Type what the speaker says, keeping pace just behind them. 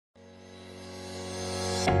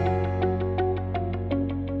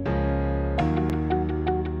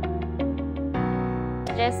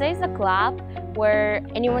JSA is a club where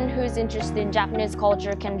anyone who's interested in Japanese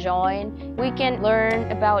culture can join. We can learn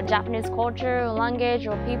about Japanese culture, language,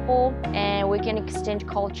 or people, and we can exchange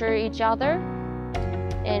culture each other.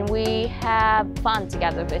 And we have fun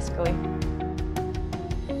together, basically.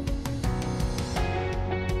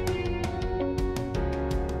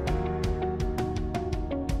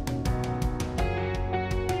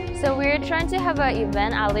 So we're trying to have an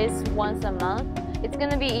event at least once a month. It's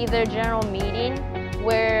going to be either general meeting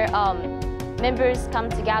where members come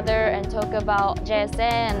together and talk about JSA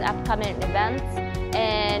and upcoming events.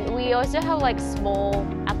 And we also have like small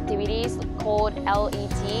activities called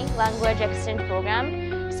LET, Language Exchange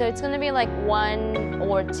Program. So it's going to be like 1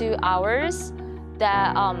 or 2 hours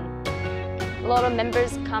that a lot of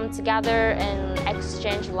members come together and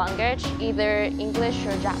exchange language, either English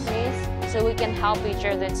or Japanese, so we can help each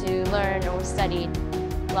other to learn or study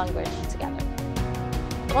language together.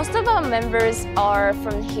 Most of our members are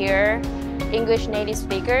from here, English native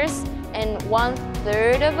speakers, and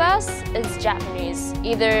 1/3 of us is Japanese.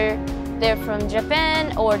 Either they're from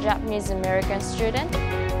Japan or Japanese American student.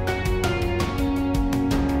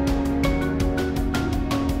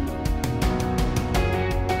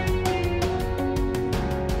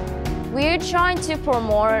 We're trying to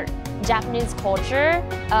promote Japanese culture.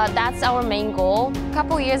 That's our main goal. A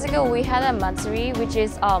couple years ago, we had a matsuri, which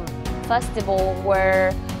is festival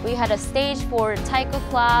where we had a stage for taiko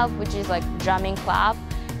club, which is like drumming club,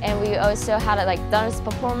 and we also had a dance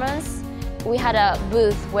performance. We had a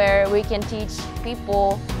booth where we can teach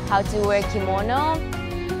people how to wear kimono,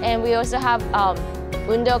 and we also have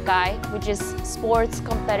undokai, which is sports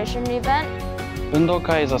competition event.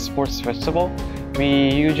 Undokai is a sports festival.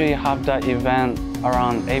 We usually have that event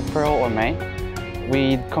around April or May.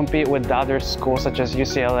 We compete with the other schools such as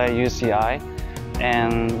UCLA, UCI,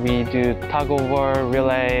 and we do tug of war,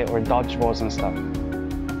 relay, or dodgeballs and stuff.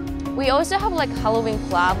 We also have like Halloween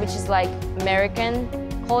club, which is like American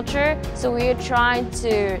culture. So we're trying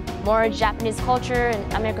to merge Japanese culture and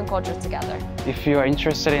American culture together. If you are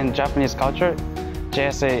interested in Japanese culture,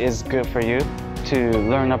 JSA is good for you to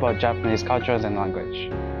learn about Japanese cultures and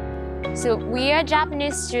language. So we are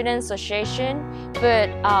Japanese Student Association, but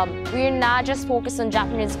we're not just focused on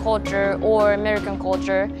Japanese culture or American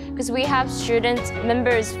culture, because we have student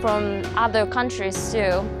members from other countries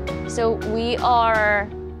too. So we are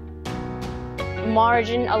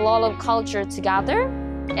merging a lot of culture together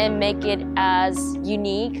and make it as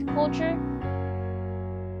unique culture.